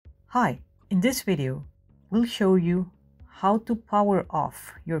Hi, in this video, we'll show you how to power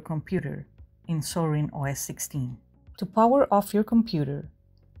off your computer in Zorin OS 16. To power off your computer,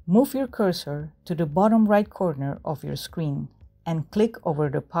 move your cursor to the bottom right corner of your screen and click over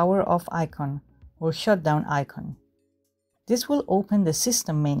the power off icon or shutdown icon. This will open the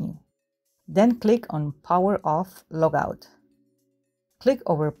system menu. Then click on Power Off Logout. Click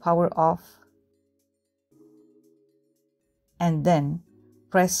over Power Off and then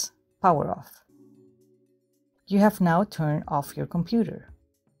press Power Off. You have now turned off your computer.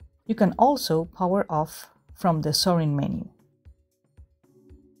 You can also power off from the Zorin menu.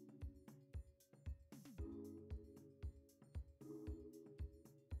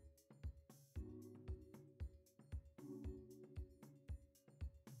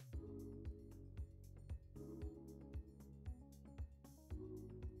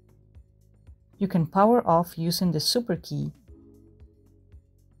 You can power off using the super key,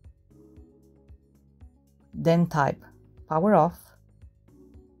 then type power off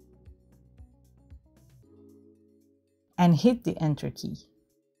and hit the enter key,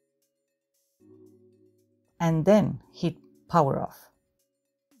 and then hit power off.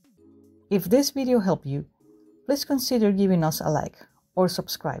 If this video helped you, please consider giving us a like or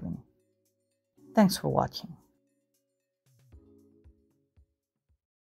subscribing. Thanks for watching.